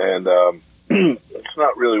 And, it's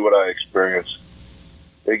not really what I experienced.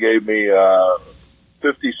 They gave me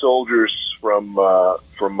 50 soldiers from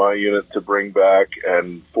my unit to bring back,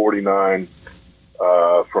 and 49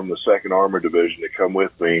 from the 2nd Armored Division to come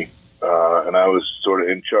with me, and I was sort of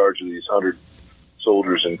in charge of these 100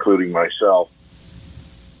 soldiers, including myself.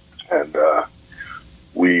 And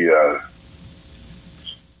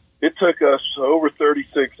it took us over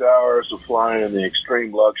 36 hours of flying in the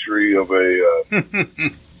extreme luxury of a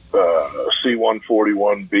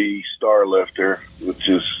C-141B Starlifter, which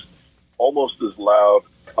is almost as loud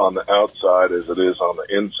on the outside as it is on the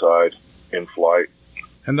inside in flight.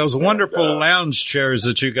 And those wonderful lounge chairs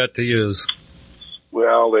that you got to use.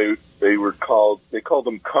 Well, they called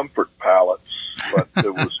them comfort pallets, but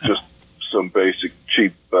it was just some basic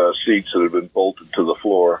cheap seats that had been bolted to the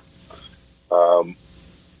floor.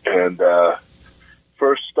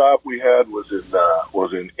 First stop we had was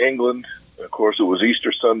in England. Of course, it was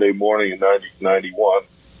Easter Sunday morning in 1991,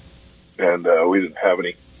 and we didn't have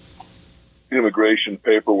any immigration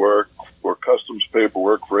paperwork or customs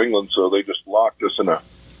paperwork for England, so they just locked us in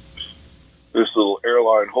this little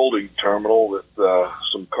airline holding terminal with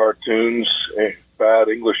some cartoons, bad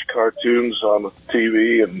English cartoons on the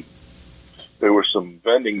TV, and there were some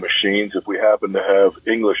vending machines. If we happened to have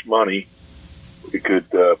English money, we could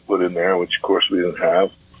put in there, which of course we didn't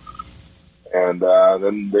have. And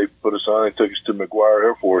then they put us on. They took us to McGuire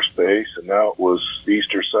Air Force Base, and now it was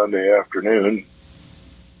Easter Sunday afternoon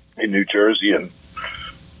in New Jersey, and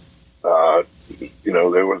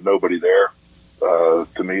there was nobody there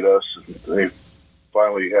to meet us. And they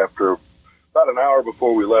finally, after about an hour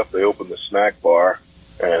before we left, they opened the snack bar,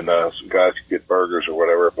 and some guys could get burgers or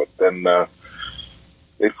whatever. But then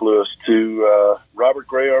they flew us to Robert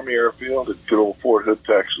Gray Army Airfield at good old Fort Hood,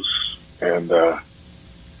 Texas, and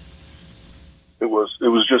it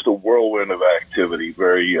was just a whirlwind of activity.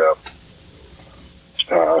 Very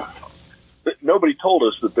nobody told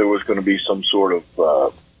us that there was going to be some sort of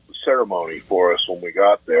ceremony for us when we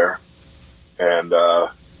got there, and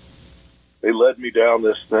they led me down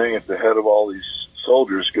this thing at the head of all these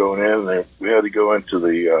soldiers going in, and we had to go into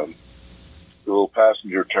the little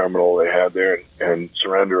passenger terminal they had there and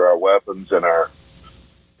surrender our weapons and our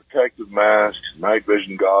protective masks, night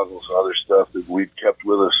vision goggles, and other stuff that we'd kept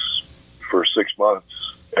with us for 6 months.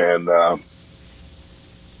 And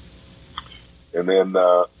then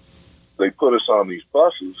they put us on these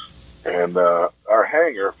buses, and our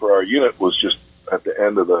hangar for our unit was just at the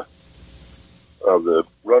end of the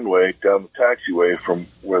runway down the taxiway from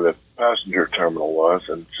where the passenger terminal was.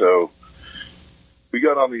 And so we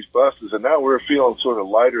got on these buses, and now we're feeling sort of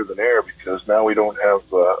lighter than air because now we don't have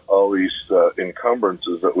all these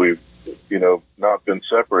encumbrances that we've, not been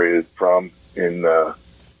separated from in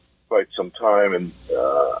quite some time. And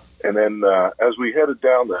then as we headed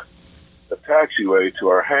down the taxiway to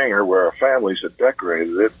our hangar where our families had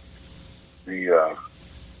decorated it, they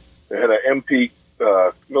had an MP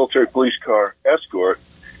military police car escort.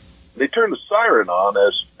 They turned the siren on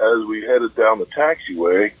as we headed down the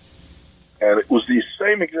taxiway, and it was the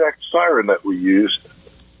same exact siren that we used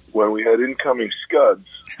when we had incoming Scuds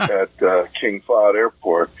at King Fahd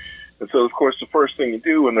Airport. And so, of course, the first thing you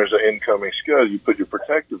do when there's an incoming Scud, you put your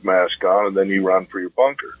protective mask on, and then you run for your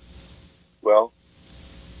bunker. Well,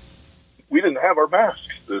 we didn't have our masks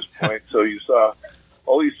at this point, so you saw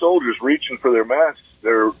all these soldiers reaching for their masks.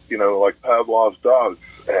 They're, like Pavlov's dogs,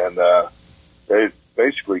 and they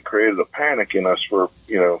basically created a panic in us for,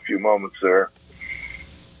 a few moments there.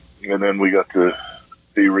 And then we got to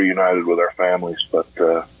be reunited with our families, but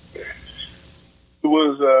it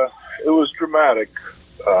was dramatic.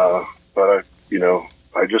 But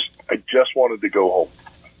I just wanted to go home.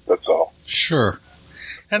 That's all. Sure.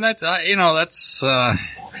 And that's,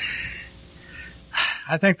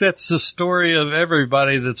 I think that's the story of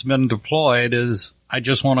everybody that's been deployed is I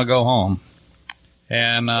just want to go home.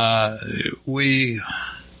 And, the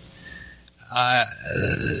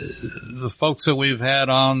folks that we've had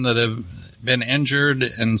on that have been injured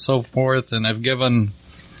and so forth and have given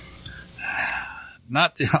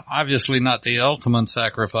obviously not the ultimate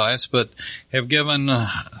sacrifice, but have given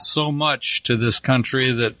so much to this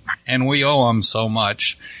country and we owe them so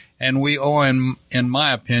much. And we owe them, in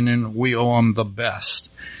my opinion, we owe them the best.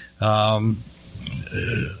 A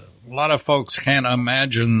lot of folks can't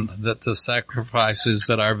imagine that the sacrifices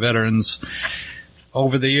that our veterans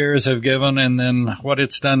over the years have given and then what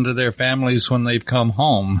it's done to their families when they've come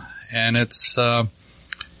home. And it's,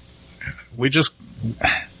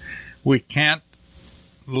 we can't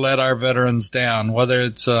let our veterans down, whether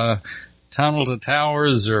it's Tunnel to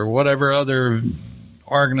Towers or whatever other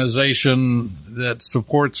organization that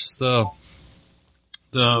supports the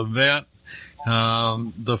vet.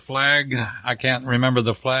 The flag, I can't remember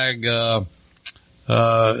the flag deal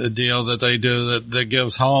that they do that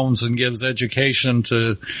gives homes and gives education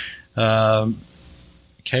to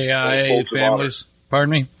KIA families. Pardon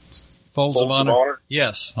me? Folds of Honor?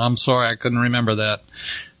 Yes. I'm sorry. I couldn't remember that.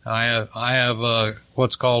 I have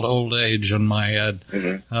what's called old age in my head.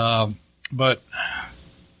 Mm-hmm. But,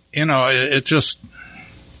 it just,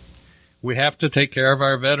 we have to take care of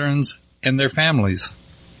our veterans and their families.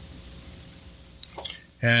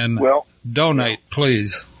 And donate,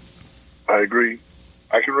 please. I agree.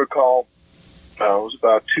 I can recall, it was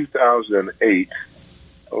about 2008.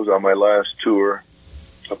 I was on my last tour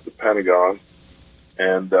of the Pentagon,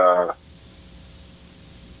 and I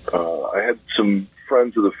had some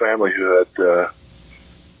friends of the family who had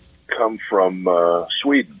come from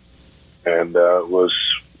Sweden, and it was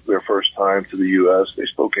their first time to the U.S. They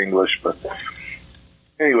spoke English, but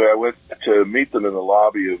anyway, I went to meet them in the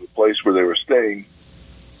lobby of the place where they were staying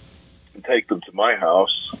and take them to my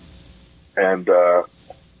house. And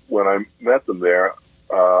when I met them there,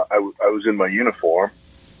 I was in my uniform,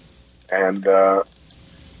 and a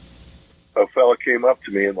fella came up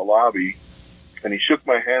to me in the lobby, and he shook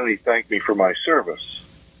my hand and he thanked me for my service.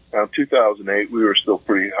 Now, in 2008, we were still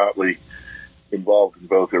pretty hotly involved in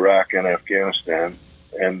both Iraq and Afghanistan.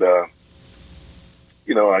 And,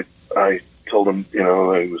 I told him, he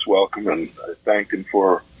was welcome, and I thanked him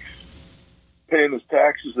for paying his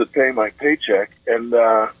taxes that pay my paycheck. And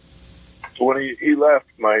when he left,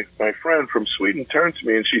 my friend from Sweden turned to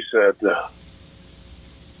me and she said,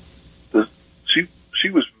 she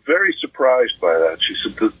was very surprised by that. She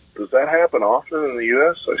said, does that happen often in the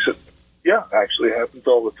U.S.? I said, yeah, actually it happens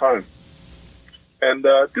all the time. And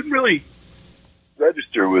it didn't really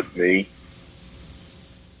register with me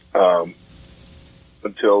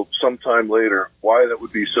until sometime later why that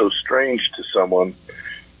would be so strange to someone.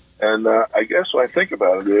 And I guess when I think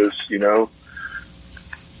about it is,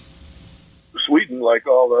 Sweden, like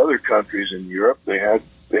all the other countries in Europe, they had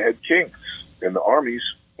kings, and the armies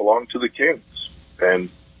belonged to the kings. And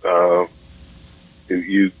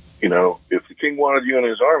if the king wanted you in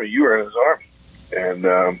his army, you were in his army.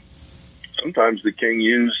 And sometimes the king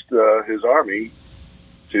used his army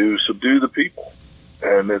to subdue the people.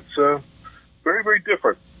 And it's very, very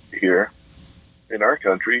different here in our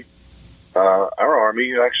country. Our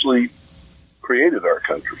army actually created our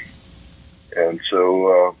country. And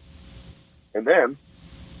so, and then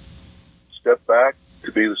step back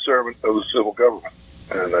to be the servant of the civil government.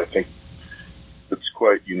 And I think it's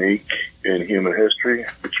quite unique in human history.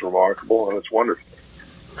 It's remarkable, and it's wonderful.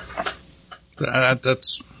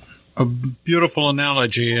 That's a beautiful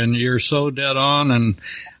analogy, and you're so dead on, and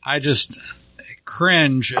I just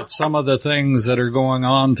cringe at some of the things that are going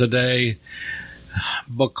on today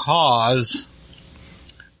because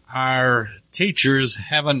our teachers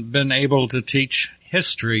haven't been able to teach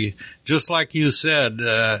history, just like you said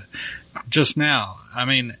just now. I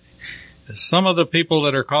mean, some of the people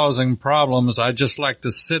that are causing problems, I just like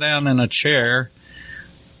to sit down in a chair,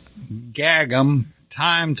 gag them,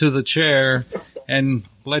 tie them to the chair, and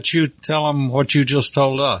let you tell them what you just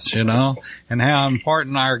told us, and how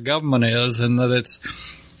important our government is, and that it's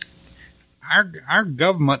our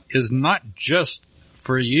government is not just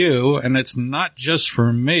for you, and it's not just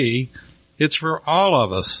for me, it's for all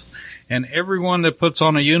of us. And everyone that puts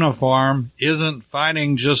on a uniform isn't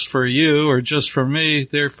fighting just for you or just for me.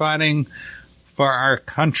 They're fighting for our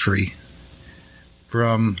country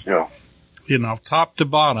from, top to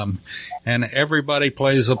bottom. And everybody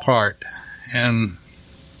plays a part. And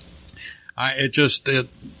I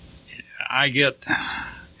get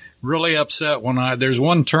really upset when there's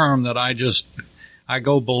one term that I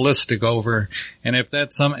go ballistic over. And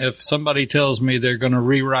if somebody tells me they're going to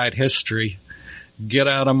rewrite history, get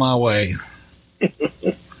out of my way.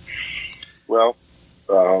 Well,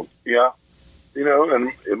 yeah.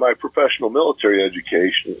 And in my professional military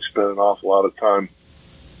education, I spent an awful lot of time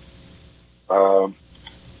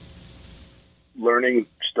learning,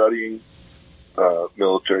 studying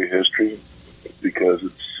military history because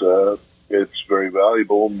it's very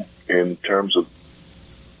valuable in terms of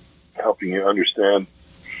helping you understand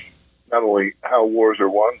not only how wars are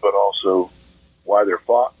won, but also why they're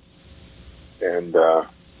fought. And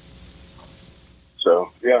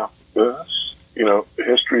so, yeah,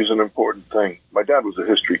 history is an important thing. My dad was a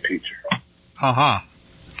history teacher. Uh-huh.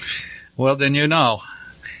 Well, then and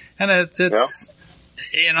it's,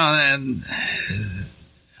 and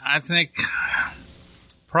I think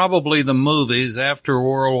probably the movies after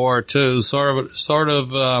World War II sort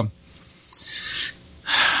of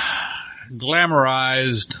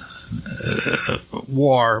glamorized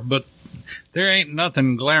war, but there ain't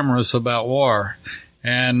nothing glamorous about war.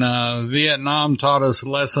 And Vietnam taught us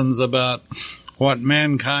lessons about what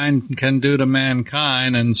mankind can do to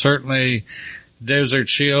mankind, and certainly Desert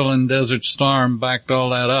Shield and Desert Storm backed all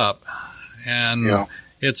that up. And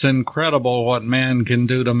it's incredible what man can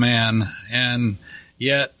do to man. And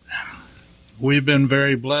yet we've been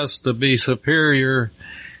very blessed to be superior,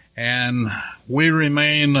 and we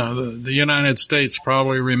remain, the United States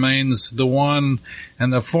probably remains the one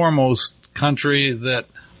and the foremost country that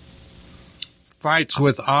fights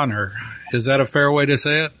with honor. Is that a fair way to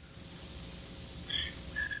say it?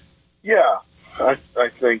 Yeah, I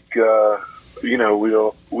think we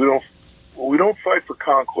don't fight for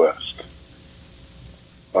conquest.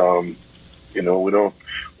 We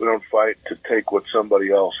don't fight to take what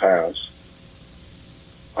somebody else has.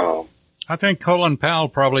 I think Colin Powell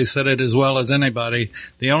probably said it as well as anybody.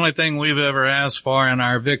 The only thing we've ever asked for in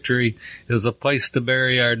our victory is a place to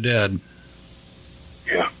bury our dead.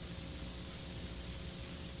 Yeah.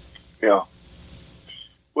 Yeah.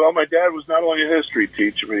 Well, my dad was not only a history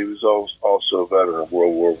teacher, but he was also a veteran of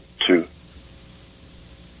World War II.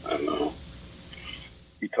 And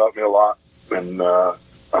he taught me a lot. And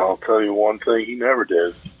I'll tell you one thing he never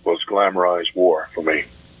did was glamorize war for me.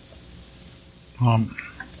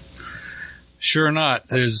 Sure not.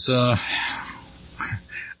 There's, like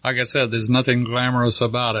I said, there's nothing glamorous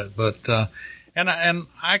about it. But and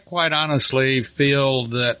I quite honestly feel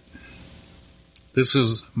that this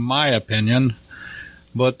is my opinion,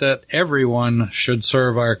 but that everyone should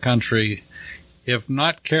serve our country, if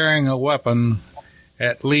not carrying a weapon,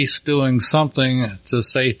 at least doing something to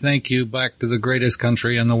say thank you back to the greatest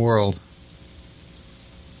country in the world.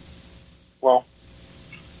 Well,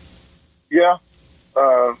 yeah,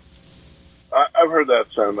 I've heard that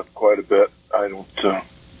sentiment quite a bit. I don't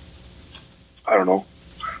know.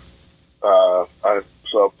 I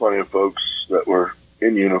saw plenty of folks that were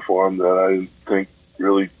in uniform that I didn't think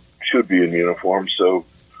really should be in uniform, so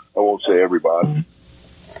I won't say everybody.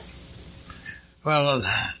 Well,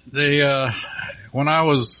 when I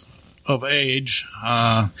was of age,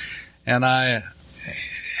 and I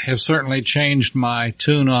have certainly changed my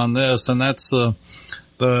tune on this, and that's the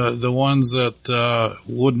ones that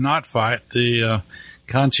would not fight, the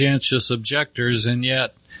conscientious objectors, and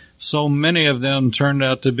yet so many of them turned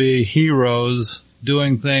out to be heroes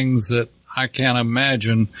doing things that I can't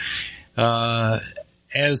imagine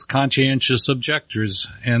as conscientious objectors.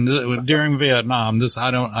 And during Vietnam,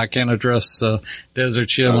 I can't address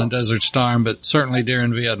Desert Shield and Desert Storm, but certainly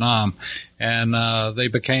during Vietnam. And they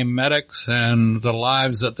became medics, and the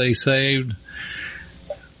lives that they saved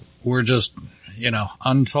were just,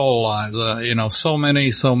 untold lives. So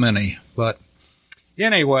many. But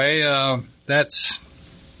anyway, that's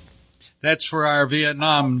for our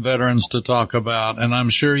Vietnam veterans to talk about. And I'm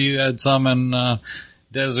sure you had some in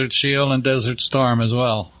Desert Shield and Desert Storm as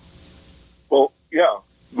well. Well, yeah,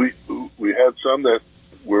 we had some that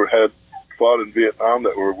had fought in Vietnam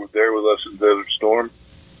that were there with us in Desert Storm.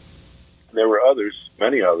 There were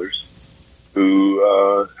many others,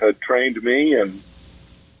 who had trained me and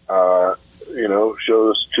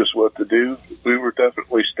showed us just what to do. We were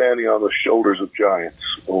definitely standing on the shoulders of giants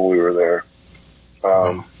when we were there.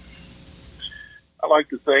 I like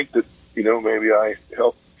to think that maybe I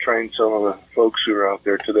helped train some of the folks who are out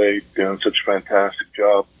there today doing such a fantastic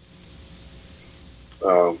job.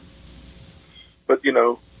 But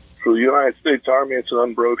for the United States Army, it's an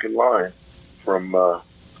unbroken line from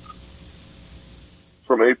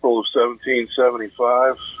April of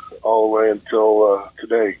 1775 all the way until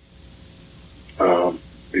today.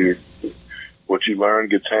 What you learn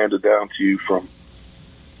gets handed down to you from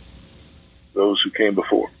those who came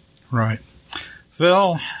before. Right.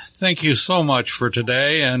 Phil, thank you so much for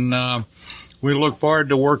today, and we look forward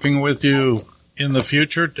to working with you in the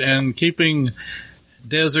future and keeping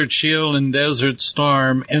Desert Shield and Desert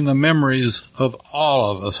Storm in the memories of all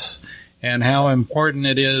of us, and how important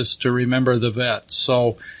it is to remember the vets.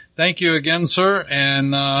 So thank you again, sir,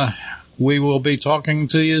 and we will be talking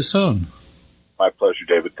to you soon. My pleasure,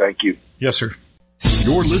 David. Thank you. Yes, sir.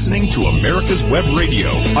 You're listening to America's Web Radio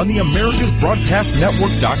on the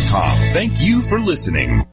AmericasBroadcastNetwork.com. Thank you for listening.